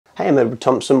Hey, I'm Edward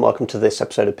Thompson. Welcome to this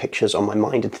episode of Pictures on My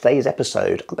Mind. In today's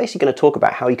episode, I'm basically going to talk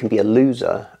about how you can be a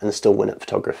loser and still win at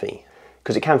photography.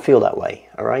 Because it can feel that way,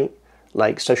 alright?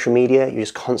 Like social media, you're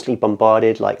just constantly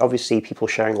bombarded. Like obviously people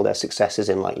sharing all their successes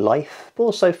in like life, but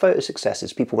also photo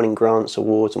successes, people winning grants,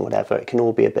 awards and whatever. It can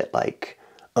all be a bit like,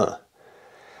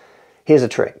 Here's a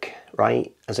trick,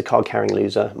 right? As a card-carrying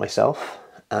loser myself,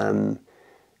 I'm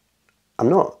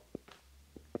not,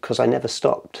 because I never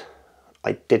stopped.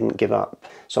 I didn't give up.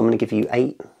 So I'm going to give you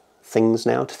 8 things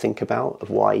now to think about of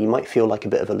why you might feel like a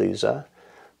bit of a loser,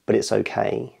 but it's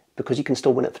okay because you can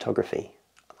still win at photography.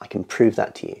 I can prove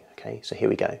that to you, okay? So here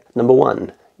we go. Number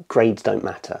 1, grades don't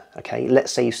matter, okay?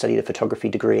 Let's say you studied a photography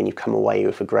degree and you've come away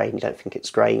with a grade and you don't think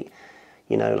it's great,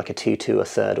 you know, like a 2-2, a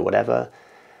third or whatever.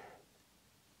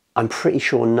 I'm pretty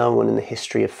sure no one in the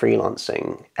history of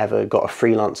freelancing ever got a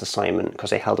freelance assignment because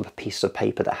they held up a piece of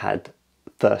paper that had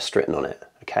first written on it,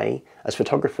 okay? As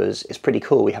photographers, it's pretty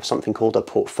cool. We have something called a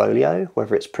portfolio,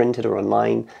 whether it's printed or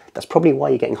online. That's probably why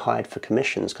you're getting hired for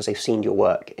commissions, because they've seen your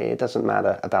work. It doesn't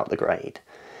matter about the grade.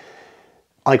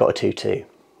 I got a 2-2.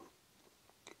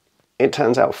 It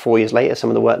turns out 4 years later,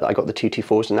 some of the work that I got the 2-2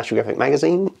 for was in National Geographic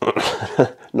Magazine.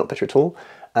 Not better at all.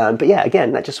 But yeah,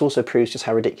 again, that just also proves just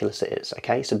how ridiculous it is,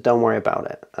 okay? So don't worry about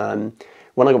it.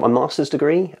 When I got my master's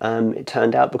degree, it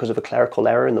turned out because of a clerical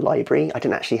error in the library, I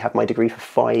didn't actually have my degree for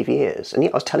 5 years. And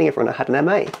yet I was telling everyone I had an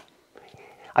MA.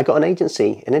 I got an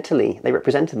agency in Italy. They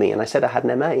represented me and I said I had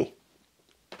an MA.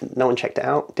 No one checked it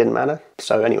out, didn't matter.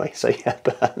 So anyway, so yeah,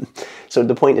 so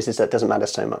the point is that it doesn't matter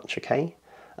so much, okay?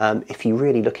 If you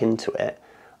really look into it,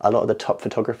 a lot of the top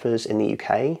photographers in the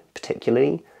UK,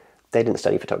 particularly, they didn't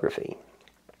study photography.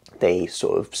 They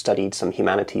sort of studied some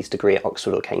humanities degree at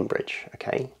Oxford or Cambridge,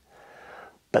 okay?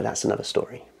 But that's another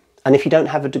story. And if you don't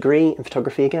have a degree in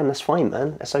photography, again, that's fine,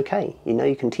 man. That's okay. You know,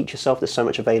 you can teach yourself. There's so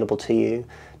much available to you.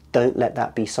 Don't let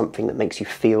that be something that makes you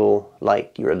feel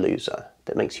like you're a loser,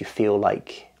 that makes you feel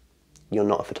like you're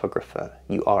not a photographer.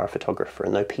 You are a photographer,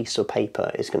 and no piece of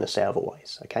paper is going to say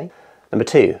otherwise, okay? Number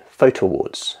 2, photo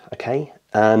awards, okay?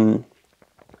 A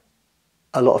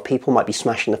lot of people might be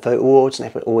smashing the photo awards and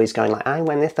they're always going like, I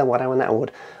won this award, I won that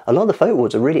award. A lot of the photo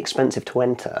awards are really expensive to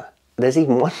enter. There's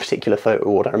even one particular photo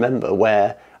award I remember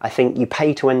where I think you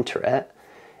pay to enter it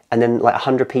and then like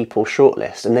 100 people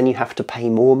shortlist and then you have to pay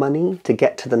more money to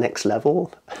get to the next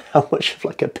level. How much of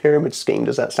like a pyramid scheme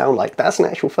does that sound like? That's an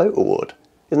actual photo award.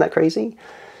 Isn't that crazy?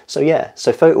 So yeah,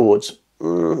 so photo awards,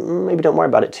 maybe don't worry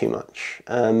about it too much.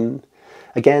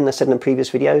 Again, I said in a previous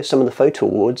video, some of the photo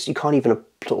awards, you can't even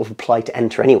sort of apply to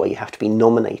enter anyway. You have to be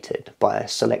nominated by a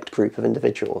select group of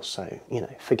individuals. So, you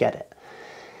know, forget it.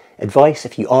 Advice,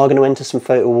 if you are going to enter some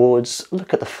photo awards,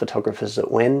 look at the photographers that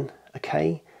win,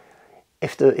 okay?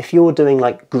 If you're doing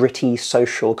like gritty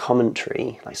social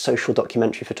commentary, like social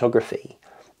documentary photography,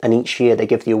 and each year they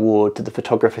give the award to the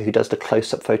photographer who does the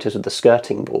close-up photos of the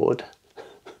skirting board,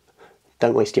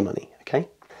 don't waste your money, okay?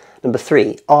 Number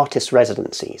 3, artist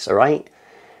residencies, all right?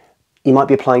 You might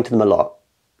be applying to them a lot.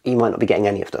 You might not be getting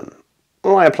any of them.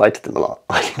 Well, I applied to them a lot.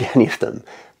 I didn't get any of them.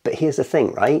 But here's the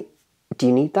thing, right? Do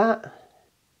you need that?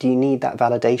 Do you need that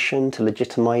validation to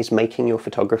legitimize making your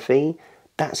photography?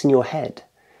 That's in your head.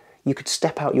 You could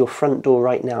step out your front door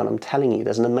right now and I'm telling you,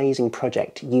 there's an amazing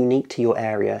project unique to your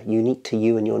area, unique to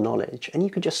you and your knowledge. And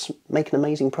you could just make an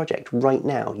amazing project right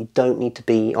now. You don't need to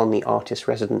be on the artist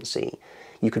residency.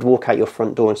 You could walk out your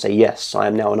front door and say, yes, I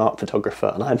am now an art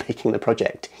photographer and I'm making the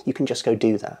project. You can just go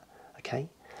do that, okay?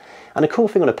 And a cool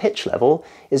thing on a pitch level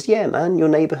is, yeah, man, your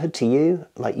neighborhood to you,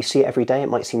 like you see it every day, it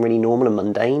might seem really normal and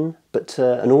mundane, but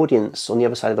to an audience on the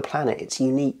other side of the planet, it's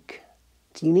unique.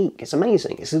 It's unique, it's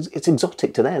amazing, it's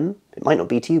exotic to them. It might not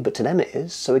be to you, but to them it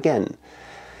is. So again,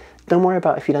 don't worry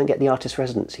about if you don't get the artist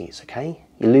residencies, okay?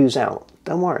 You lose out,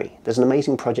 don't worry. There's an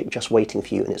amazing project just waiting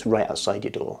for you and it's right outside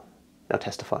your door. Now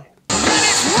testify.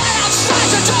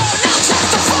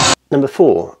 Number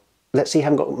 4, let's say you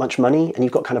haven't got much money and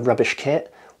you've got kind of rubbish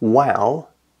kit. Wow,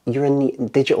 you're in the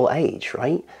digital age,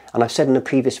 right? And I've said in a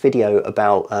previous video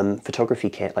about photography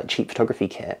kit, like cheap photography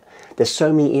kit, there's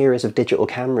so many eras of digital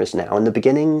cameras now. In the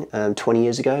beginning, 20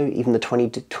 years ago, even the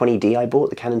 20D I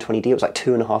bought, the Canon 20D, it was like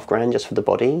 $2.5 grand just for the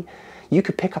body. You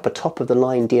could pick up a top of the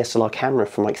line DSLR camera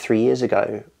from like 3 years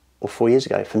ago or 4 years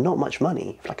ago for not much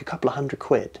money, for like a couple of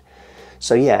 £100.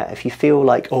 So yeah, if you feel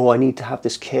like, oh, I need to have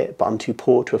this kit, but I'm too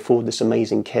poor to afford this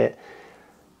amazing kit,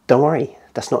 don't worry,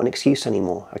 that's not an excuse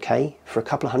anymore, okay? For a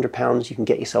couple of £100, you can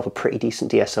get yourself a pretty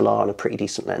decent DSLR and a pretty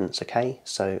decent lens, okay?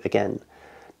 So again,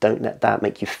 don't let that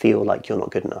make you feel like you're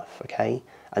not good enough, okay?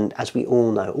 And as we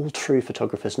all know, all true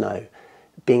photographers know,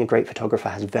 being a great photographer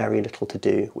has very little to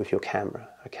do with your camera,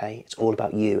 okay? It's all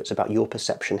about you. It's about your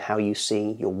perception, how you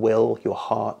see, your will, your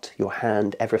heart, your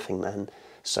hand, everything, man.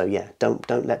 So yeah, don't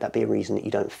let that be a reason that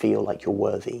you don't feel like you're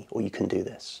worthy or you can do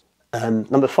this.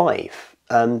 Number 5,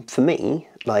 for me,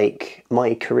 like,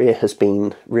 my career has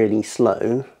been really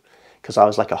slow because I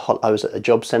was like I was at a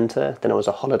job centre, then I was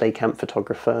a holiday camp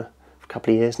photographer for a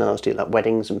couple of years. Now I was doing like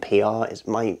weddings and PR.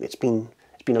 It's been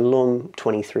a long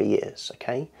 23 years,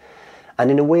 okay? And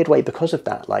in a weird way, because of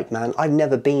that, like, man, I've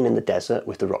never been in the desert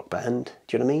with the rock band.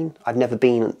 Do you know what I mean? I've never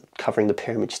been covering the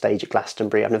Pyramid Stage at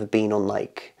Glastonbury. I've never been on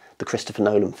like the Christopher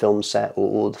Nolan film set or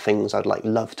all the things I'd like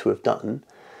love to have done.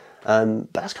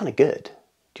 But that's kind of good.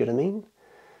 Do you know what I mean?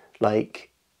 Like,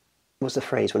 what's the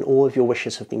phrase? When all of your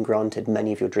wishes have been granted,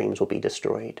 many of your dreams will be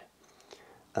destroyed.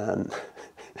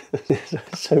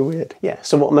 So weird. Yeah.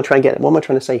 So what am I trying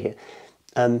to say here?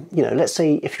 You know, let's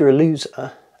say if you're a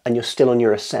loser and you're still on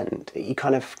your ascent, you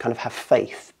kind of have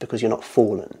faith because you're not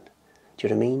fallen. Do you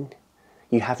know what I mean?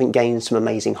 You haven't gained some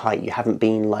amazing height. You haven't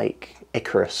been like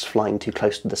Icarus flying too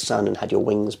close to the sun and had your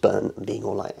wings burnt and being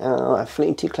all like, oh, I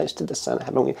flew too close to the sun. I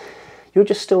had long. You're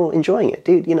just still enjoying it,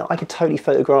 dude. You know, I could totally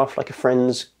photograph like a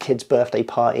friend's kid's birthday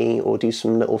party or do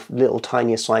some little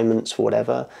tiny assignments for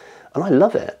whatever, and I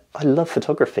love it. I love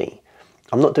photography.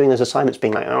 I'm not doing those assignments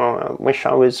being like, oh, I wish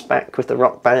I was back with the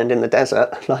rock band in the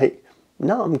desert. Like,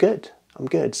 no, I'm good. I'm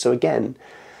good. So again,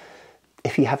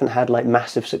 if you haven't had like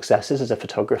massive successes as a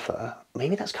photographer,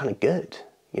 maybe that's kind of good,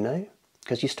 you know,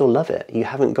 because you still love it. You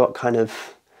haven't got kind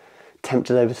of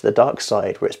tempted over to the dark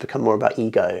side where it's become more about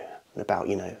ego and about,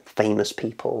 you know, famous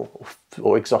people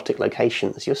or exotic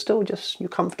locations. You're still you're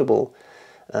comfortable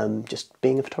just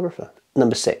being a photographer.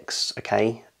 Number 6,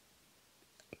 okay,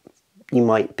 you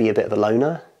might be a bit of a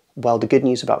loner. Well, the good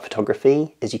news about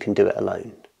photography is you can do it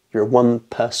alone. You're a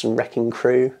one-person wrecking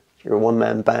crew, you're a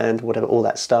one-man band, whatever, all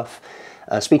that stuff.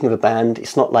 Speaking of a band,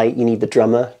 it's not like you need the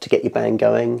drummer to get your band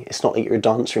going. It's not like you're a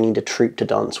dancer and you need a troupe to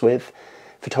dance with.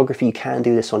 Photography, you can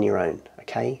do this on your own,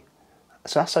 okay?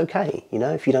 So that's okay, you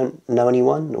know, if you don't know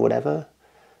anyone or whatever,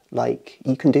 like,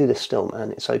 you can do this still,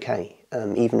 man, it's okay.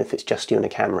 Even if it's just you and a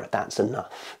camera, that's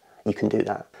enough. You can do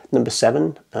that. Number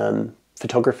 7,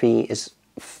 photography is,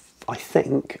 I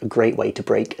think, a great way to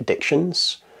break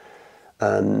addictions.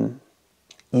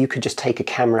 You could just take a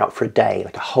camera out for a day,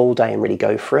 like a whole day, and really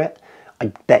go for it. I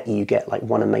bet you get like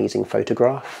one amazing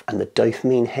photograph, and the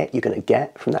dopamine hit you're going to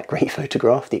get from that great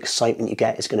photograph, the excitement you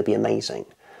get is going to be amazing.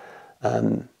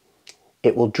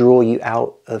 It will draw you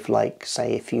out of, like,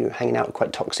 say, if you're hanging out with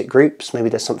quite toxic groups, maybe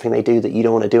there's something they do that you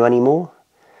don't want to do anymore.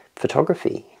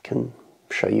 Photography can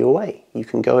show you a way. You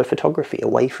can go with photography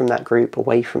away from that group,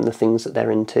 away from the things that they're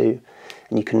into,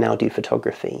 and you can now do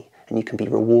photography and you can be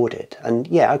rewarded. And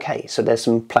yeah, okay, so there's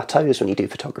some plateaus when you do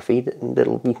photography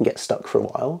that you can get stuck for a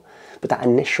while, but that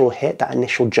initial hit, that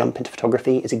initial jump into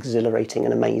photography is exhilarating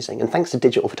and amazing. And thanks to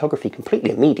digital photography, completely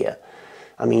immediate.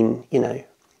 I mean, you know,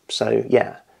 so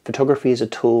yeah, photography is a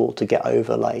tool to get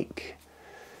over, like,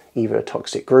 either a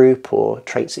toxic group or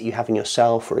traits that you have in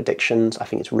yourself or addictions. I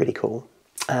think it's really cool.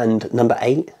 And number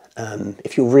 8,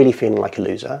 if you're really feeling like a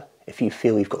loser, if you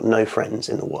feel you've got no friends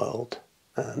in the world,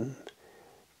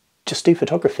 just do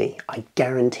photography. I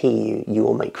guarantee you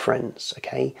will make friends,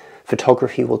 okay?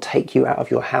 Photography will take you out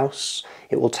of your house.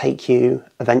 It will take you,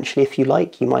 eventually, if you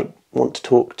like, you might want to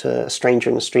talk to a stranger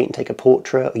in the street and take a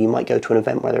portrait, or you might go to an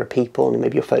event where there are people and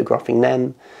maybe you're photographing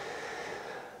them.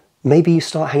 Maybe you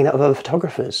start hanging out with other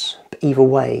photographers. But either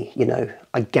way, you know,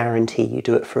 I guarantee you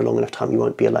do it for a long enough time, you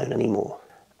won't be alone anymore.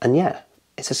 And yeah,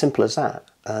 it's as simple as that.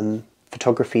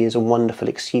 Photography is a wonderful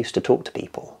excuse to talk to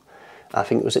people. I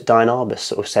think it was Diane Arbus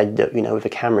sort of said that, you know, with a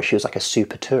camera she was like a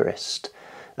super tourist.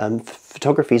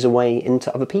 Photography is a way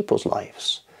into other people's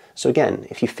lives. So again,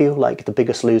 if you feel like the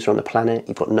biggest loser on the planet,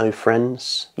 you've got no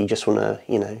friends, you just want to,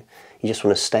 you know, you just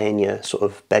want to stay in your sort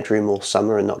of bedroom all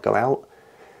summer and not go out,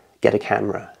 get a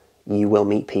camera. You will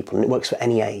meet people, and it works for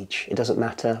any age. It doesn't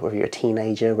matter whether you're a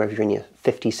teenager, whether you're in your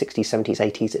 50s, 60s, 70s,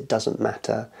 80s, it doesn't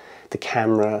matter. The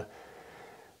camera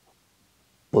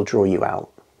will draw you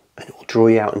out, and it will draw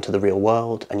you out into the real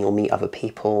world, and you'll meet other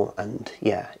people, and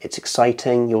yeah, it's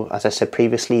exciting. You'll, as I said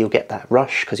previously, you'll get that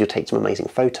rush because you'll take some amazing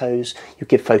photos. You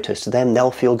give photos to them, they'll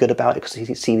feel good about it because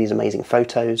they see these amazing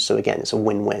photos. So again, it's a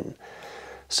win-win.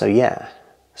 So yeah,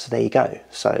 so there you go.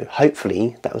 So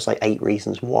hopefully that was like 8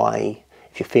 reasons why,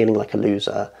 if you're feeling like a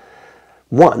loser,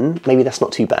 1, maybe that's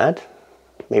not too bad.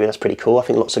 Maybe that's pretty cool. I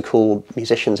think lots of cool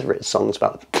musicians have written songs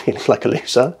about feeling like a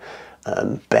loser.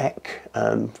 Beck,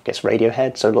 I guess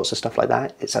Radiohead, so lots of stuff like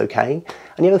that. It's okay.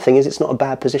 And the other thing is, it's not a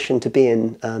bad position to be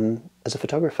in as a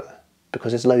photographer.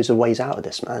 because there's loads of ways out of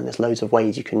this, man. There's loads of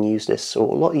ways you can use this,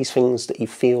 or a lot of these things that you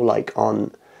feel like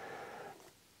aren't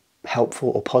helpful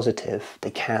or positive,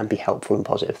 they can be helpful and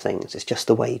positive things. It's just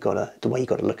the way you gotta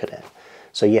look at it.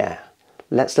 So yeah,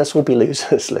 let's all be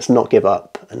losers. Let's not give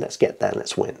up, and let's get there and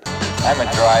let's win. I'm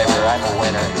a driver, I'm a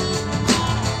winner.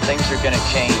 Things are gonna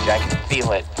change, I can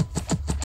feel it.